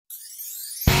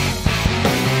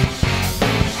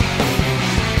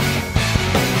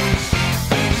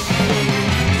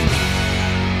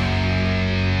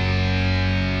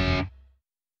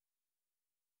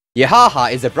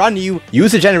Yahaha is a brand new,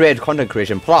 user-generated content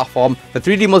creation platform for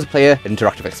 3D multiplayer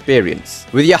interactive experience.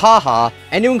 With Yahaha,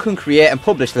 anyone can create and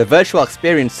publish their virtual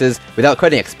experiences without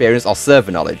coding experience or server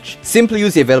knowledge. Simply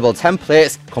use the available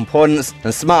templates, components,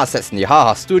 and smart assets in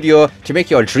Yahaha Studio to make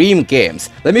your dream games.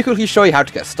 Let me quickly show you how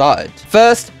to get started.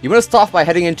 First, you want to start off by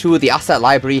heading into the asset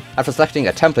library after selecting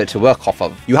a template to work off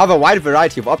of. You have a wide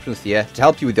variety of options here to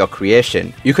help you with your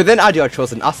creation. You can then add your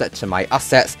chosen asset to My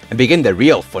Assets and begin the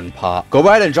real fun part. Go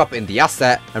ahead and drop it in the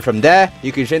asset, and from there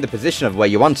you can change the position of where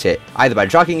you want it, either by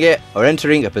dragging it or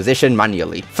entering a position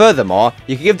manually. Furthermore,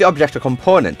 you can give the object a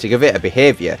component to give it a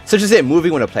behavior, such as it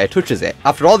moving when a player touches it.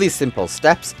 After all these simple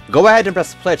steps, go ahead and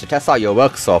press play to test out your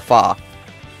work so far.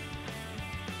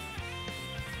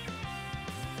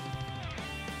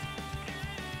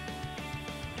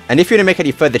 And if you want to make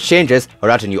any further changes or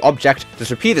add a new object, just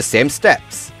repeat the same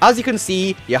steps. As you can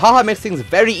see, Yahaha makes things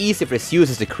very easy for its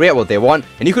users to create what they want,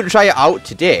 and you can try it out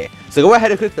today. So go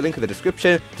ahead and click the link in the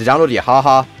description to download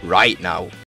Yahaha right now.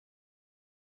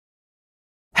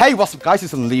 Hey, what's up guys,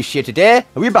 it's Unleashed here today, and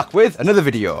we're back with another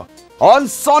video on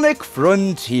Sonic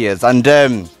Frontiers. And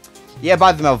yeah,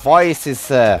 by the way, my voice is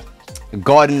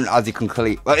gone, as you can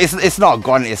clearly, well, it's not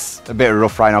gone, it's a bit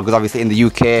rough right now, because obviously in the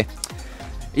UK,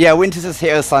 yeah, winter's just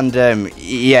hit us, and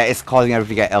yeah, it's causing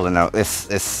everybody to get ill now.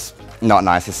 It's not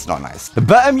nice, it's not nice.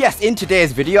 But yes, in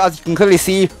today's video, as you can clearly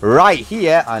see right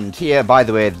here, and here, by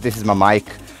the way, this is my mic.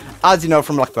 As you know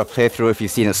from like my playthrough, if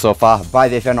you've seen it so far, by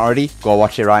the way, if you haven't already, go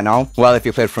watch it right now. Well, if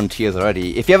you played Frontiers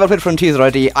already. If you haven't played Frontiers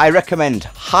already, I recommend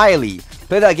highly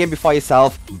play that game before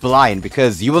yourself, blind,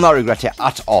 because you will not regret it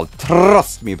at all.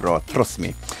 Trust me, bro, trust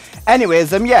me.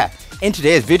 Anyways, yeah, in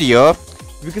today's video,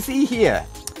 you can see here,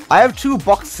 I have two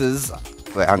boxes.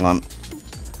 Wait, hang on.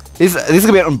 This is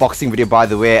gonna be an unboxing video, by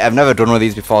the way. I've never done one of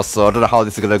these before, so I don't know how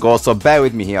this is gonna go. So bear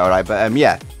with me here, alright? But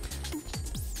yeah,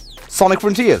 Sonic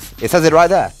Frontiers. It says it right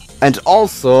there, and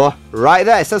also right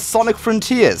there it says Sonic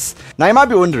Frontiers. Now you might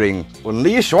be wondering,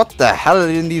 Unleash, what the hell are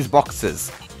in these boxes?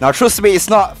 Now trust me, it's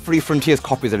not free Frontiers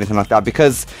copies or anything like that,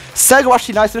 because Sega were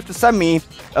actually nice enough to send me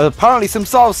apparently some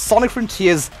sort of Sonic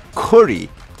Frontiers curry.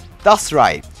 That's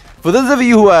right. For those of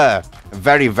you who are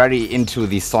very into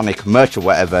the Sonic merch or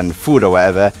whatever, and food or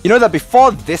whatever, you know that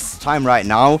before this time right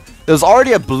now, there's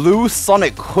already a blue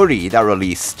Sonic curry that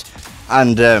released,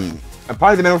 and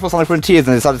apparently they made one for Sonic Frontiers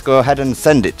and they decided to go ahead and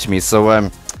send it to me. So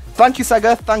thank you,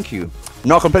 Sega, thank you.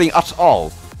 Not complaining at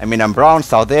all. I mean, I'm brown,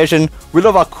 South Asian, we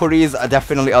love our curries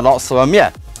definitely a lot. So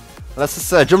yeah, let's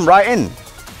just jump right in.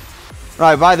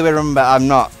 Right, by the way, remember,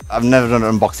 I've never done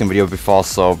an unboxing video before,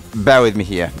 so bear with me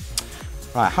here.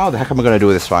 Right, how the heck am I going to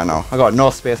do this right now? I got no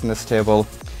space on this table.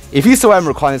 If you saw I'm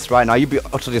recording this right now, you'd be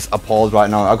utterly appalled right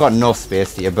now. I've got no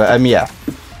space here, but yeah.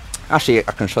 Actually,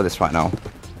 I can show this right now.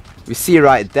 We see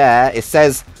right there, it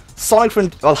says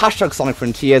hashtag Sonic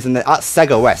Frontiers and the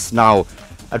 @Sega West. Now,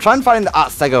 I'm trying to find the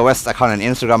 @Sega West account on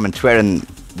Instagram and Twitter, and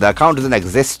the account doesn't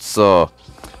exist, so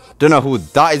don't know who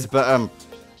that is, but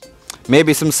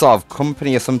maybe some sort of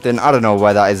company or something. I don't know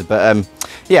where that is, but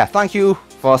yeah, thank you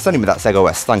for sending me that, Sega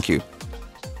West. Thank you.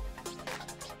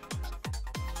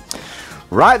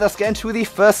 Right, let's get into the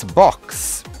first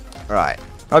box. Right,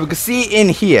 we can see in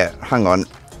here, hang on,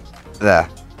 there.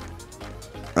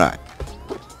 Right,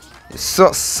 it's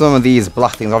got some of these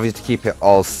black things, obviously to keep it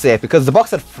all safe, because the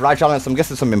box had fragile, so I'm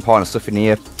guessing some important stuff in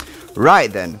here. Right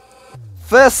then,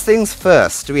 first things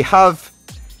first, we have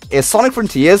a Sonic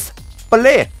Frontiers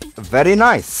plate. Very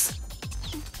nice.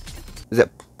 Is it?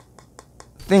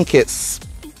 I think it's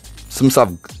some sort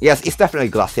of, yes, it's definitely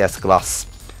glass, yes, glass.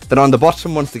 Then on the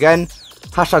bottom, once again,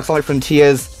 hashtag Sonic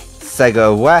Frontiers,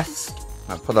 Sega West.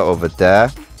 I'll put that over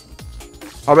there.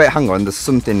 Oh wait, hang on, there's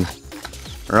something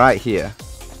right here.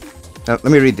 Let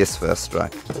me read this first,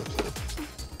 right.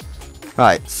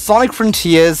 Right, Sonic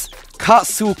Frontiers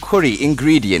Katsu Curry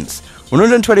ingredients.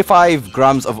 125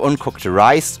 grams of uncooked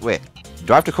rice. Wait,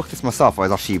 do I have to cook this myself, or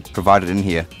is it actually provided in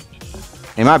here?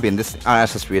 It might be in this.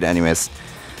 Let's just read it anyways.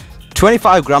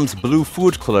 25 grams blue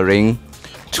food coloring,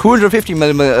 250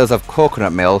 milliliters of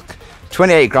coconut milk,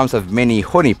 28 grams of mini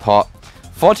honey pot,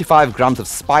 45 grams of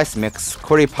spice mix,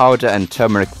 curry powder and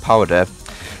turmeric powder,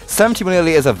 70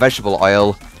 milliliters of vegetable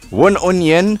oil, 1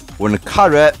 onion, 1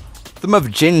 carrot, thumb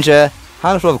of ginger,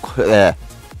 handful of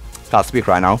can't speak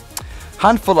right now,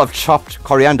 handful of chopped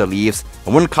coriander leaves,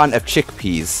 and 1 can of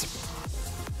chickpeas.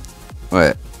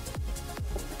 Wait,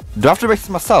 do I have to make this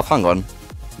myself? Hang on.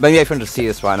 Maybe if you want to see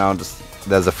this right now,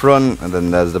 there's the front and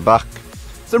then there's the back.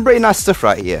 Some pretty nice stuff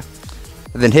right here.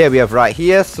 And then here we have right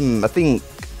here some, I think,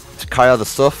 to carry all the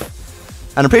stuff.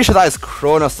 And I'm pretty sure that is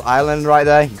Kronos Island right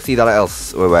there. You can see that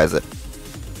else. Where is it?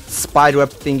 Spiderweb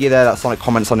thingy there that Sonic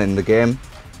comments on in the game.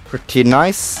 Pretty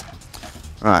nice.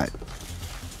 Right.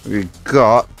 We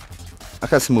got...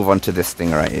 Okay, let's move on to this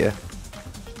thing right here.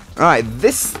 Right,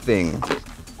 this thing.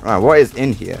 Right, what is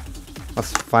in here?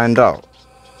 Let's find out.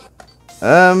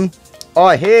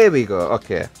 Oh, here we go.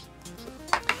 Okay.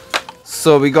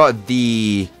 So we got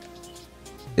the...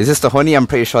 Is this the honey? I'm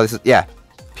pretty sure this is... Yeah.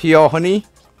 Pure honey.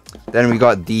 Then we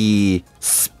got the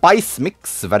spice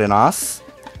mix. Very nice.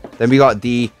 Then we got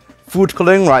the food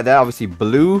coloring right there. Obviously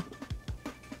blue.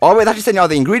 Oh, wait, actually saying all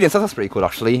the ingredients. That's pretty cool,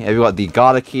 actually. And we got the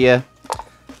garlic here.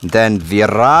 Then the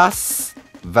ras.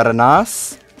 Very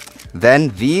nice. Then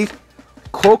the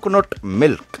coconut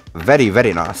milk. Very,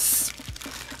 very nice.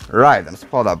 Right, let's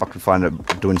pull that back and find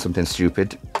it doing something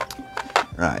stupid.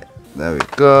 Right, there we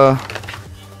go.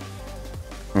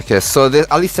 Okay, so there's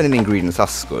at least sending the ingredients.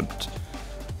 That's good.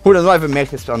 Who does not even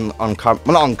make this on camera?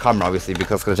 Well, not on camera, obviously,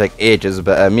 because it's going to take ages.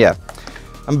 But, yeah.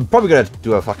 I'm probably going to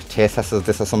do a like, taste test of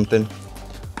this or something.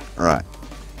 Right.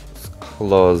 Let's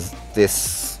close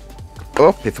this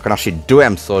up. If I can actually do it,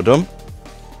 I'm so dumb.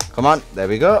 Come on. There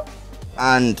we go.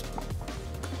 And...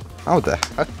 How the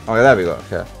heck? Oh, there we go.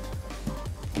 Okay.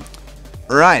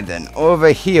 Right, then.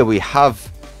 Over here, we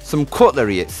have some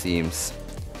cutlery, it seems.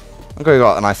 Okay, we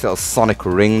got a nice little sonic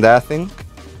ring there, I think.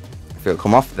 If it'll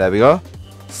come off. There we go.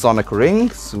 Sonic ring.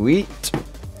 Sweet.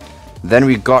 Then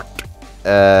we got...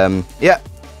 yeah.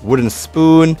 Wooden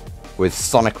spoon with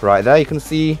Sonic right there, you can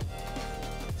see.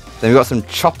 Then we got some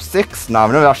chopsticks. Now,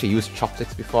 I've never actually used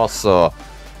chopsticks before, so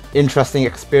interesting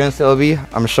experience it'll be,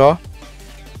 I'm sure.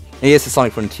 Here's the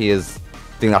Sonic Frontiers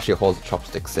thing that actually holds the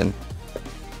chopsticks in.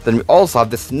 Then we also have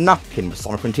this napkin with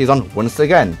Sonic Frontiers on once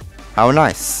again. How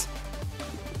nice.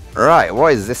 Right,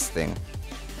 what is this thing?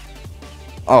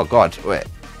 Oh god, wait.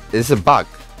 Is this a bag?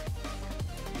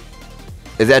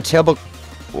 Is it a table?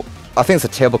 I think it's a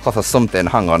tablecloth or something.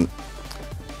 Hang on.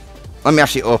 Let me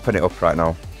actually open it up right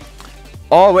now.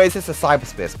 Oh wait, is this a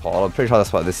cyberspace portal? I'm pretty sure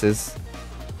that's what this is.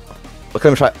 Look,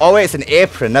 let me try. Oh wait, it's an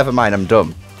apron. Never mind, I'm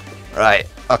dumb. Right,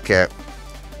 okay.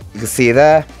 You can see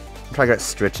there. I'm trying to get it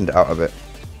straightened out a bit.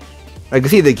 You can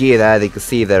see the gear there. You can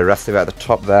see the rest of it at the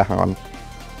top there. Hang on.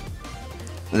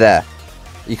 There.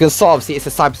 You can sort of see it's a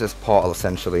cyberspace portal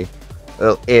essentially. A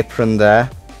little apron there.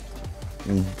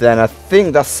 And then I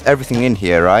think that's everything in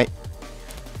here, right?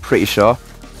 Pretty sure.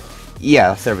 Yeah,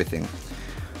 that's everything.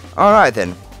 Alright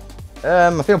then. I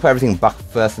think I'll put everything back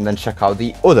first and then check out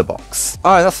the other box.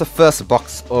 Alright, that's the first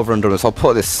box over and done. So I'll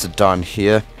put this down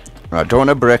here. Right, don't want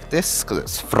to break this because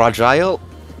it's fragile.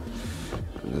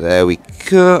 There we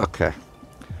go. Okay.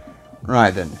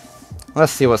 Right then.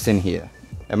 Let's see what's in here.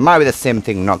 It might be the same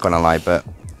thing, not gonna lie, but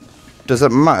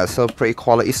doesn't matter. So pretty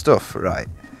quality stuff, right?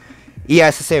 Yeah,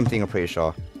 it's the same thing, I'm pretty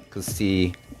sure. You can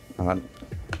see.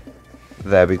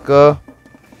 There we go.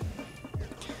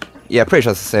 Yeah, pretty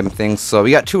sure it's the same thing. So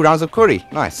we got 2 rounds of curry.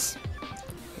 Nice.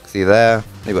 See there.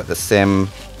 We got the same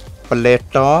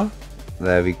platter.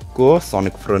 There we go.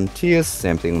 Sonic Frontiers.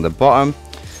 Same thing on the bottom.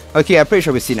 Okay, I'm pretty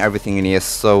sure we've seen everything in here.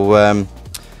 So,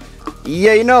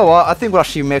 yeah, you know what? I think we'll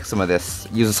actually make some of this.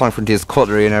 Use the Sonic Frontiers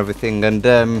cutlery and everything.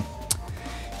 And,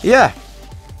 yeah.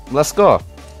 Let's go.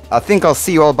 I think I'll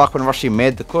see you all back when I've actually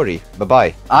made the curry.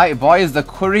 Bye-bye. Alright, boys. The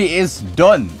curry is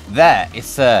done. There.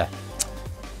 It's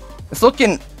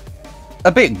looking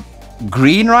a bit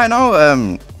green right now.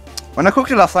 When I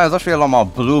cooked it last night, it was actually a lot more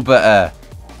blue, but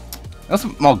it was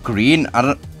more green. I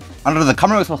don't know. The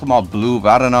camera was supposed to be more blue, but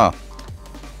I don't know.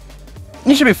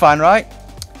 You should be fine, right?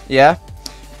 Yeah.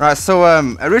 Right. So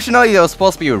originally there was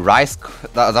supposed to be rice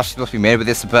that was actually supposed to be made with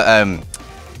this, but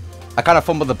I kind of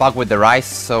fumbled the bag with the rice,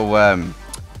 so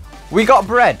we got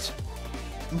bread.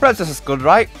 Bread's just as good,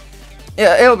 right?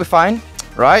 Yeah, it'll be fine,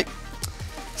 right?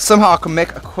 Somehow I can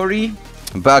make a curry,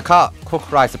 but I can't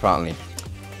cook rice apparently.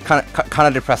 Kind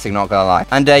of depressing, not gonna lie.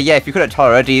 And yeah, if you couldn't tell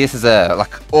already, this is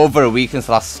like over a week since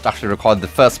I last actually recorded the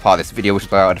first part of this video, which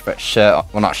is where I had a shirt,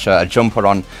 well not shirt, a jumper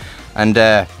on, and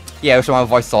yeah, which my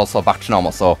voice is also back to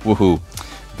normal, so woohoo.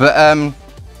 But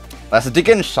let's dig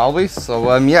in, shall we?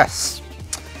 So yes.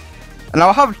 And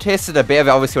I have tasted a bit of it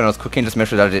obviously when I was cooking, just make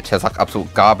sure that it tastes like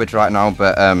absolute garbage right now,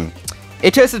 but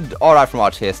it tasted alright from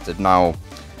what I tasted. Now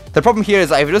the problem here is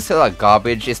that if it does taste like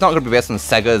garbage, it's not going to be based on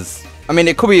Sega's. I mean,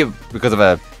 it could be because of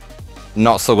a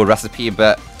not so good recipe,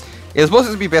 but it's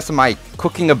supposed to be based on my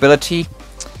cooking ability.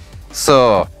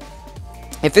 So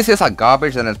if this tastes like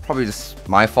garbage, then it's probably just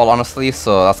my fault, honestly.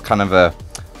 So that's kind of a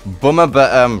bummer, but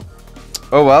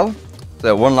oh well.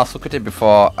 So one last look at it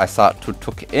before I start to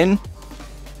tuck it in.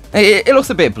 It looks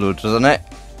a bit blue, doesn't it?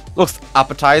 Looks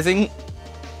appetizing,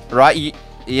 right?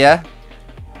 Yeah.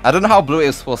 I don't know how blue it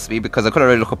is supposed to be because I couldn't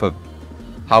really look up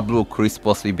how blue curry is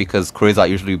supposed to be because curries are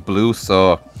usually blue.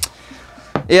 So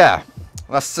Yeah,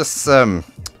 let's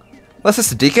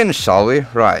just dig in, shall we?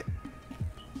 Right.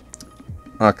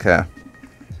 Okay.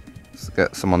 Let's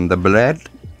get some on the bread.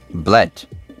 Bread.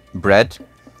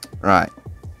 Right.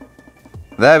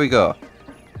 There we go.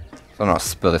 So I'm not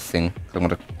spill this thing. I'm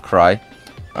gonna cry.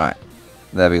 Right.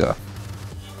 There we go.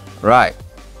 Right.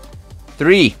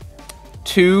 3,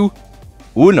 2,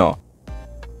 1.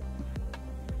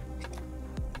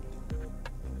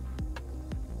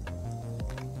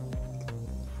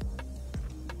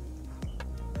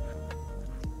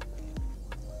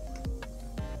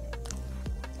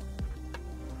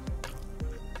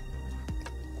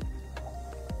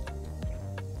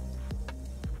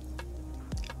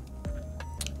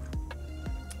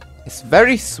 It's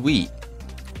very sweet.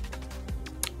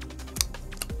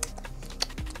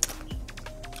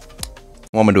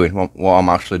 What am I doing? What I'm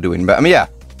actually doing. But I mean, yeah.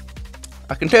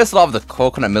 I can taste a lot of the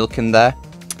coconut milk in there.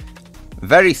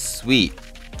 Very sweet.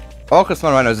 All I can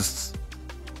smell right now is just...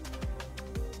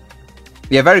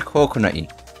 yeah, very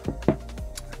coconutty.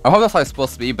 I hope that's how it's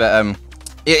supposed to be, but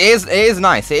it is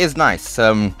nice. It is nice.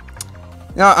 You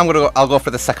know, I'll go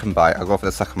for the second bite.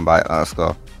 Let's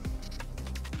go.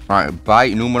 Right,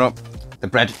 bite numero. The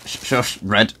bread. Shush,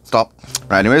 bread. Stop.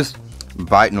 Right, anyways.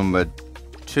 Bite number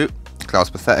 2. That was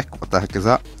pathetic. What the heck is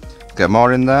that? Get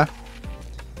more in there.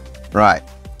 Right.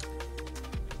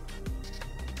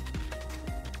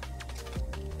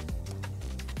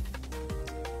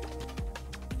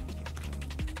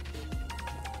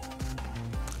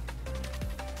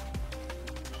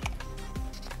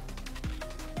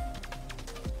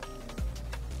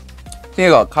 I think I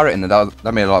got a carrot in there.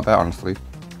 That made it a lot better, honestly.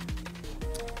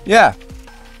 Yeah.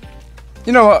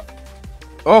 You know what?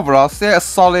 Overall, say a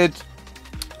solid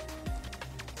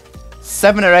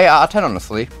 7 or 8 out of 10,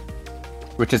 honestly.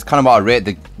 Which is kind of what I rate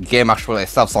the game actually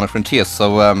itself, Sonic Frontiers.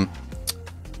 So,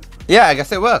 yeah, I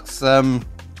guess it works. Yeah.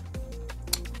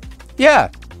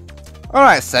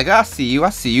 Alright, Sega, I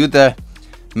see you. The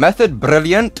method,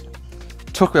 brilliant.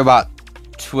 Took me about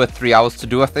 2 or 3 hours to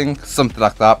do, I think. Something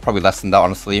like that. Probably less than that,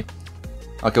 honestly.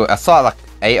 Okay, I saw it like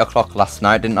 8 o'clock last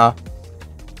night, didn't I?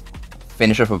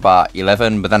 Finished up about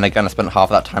 11, but then again I spent half of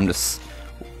that time just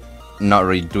not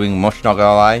really doing much, not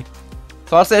gonna lie.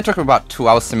 So I'd say it took me about 2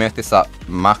 hours to make this at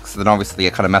max. Then obviously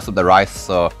I kind of messed up the rice,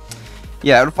 so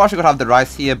yeah, unfortunately I could have the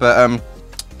rice here, but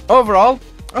overall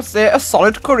I'd say a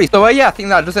solid curry. So yeah, I think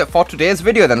that does it for today's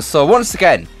video then. So once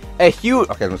again, a huge...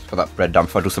 okay, let's put that bread down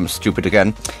before I do something stupid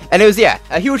again. Anyways, yeah,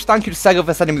 a huge thank you to Sega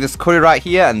for sending me this curry right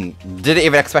here, and didn't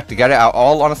even expect to get it at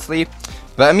all, honestly.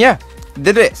 But yeah,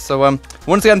 did it. So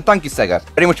once again, thank you, Sega.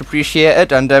 Very much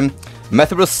appreciated, and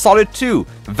method was solid too.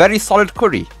 Very solid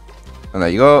curry. And there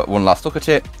you go, one last look at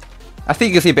it. I think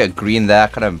you can see a bit of green there,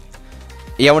 kind of...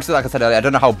 yeah, once, like I said earlier, I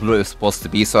don't know how blue it was supposed to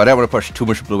be, so I don't want to push too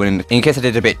much blue in case I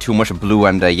did a bit too much blue,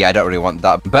 and yeah, I don't really want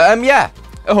that. But yeah,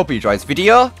 I hope you enjoyed this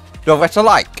video. Don't forget to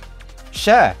like,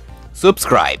 share,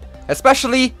 subscribe,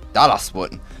 especially that last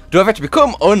one. Don't forget to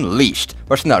become unleashed.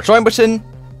 Pressing that join button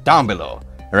down below.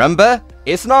 Remember,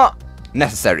 it's not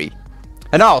necessary.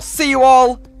 And I'll see you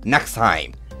all next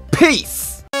time. Peace!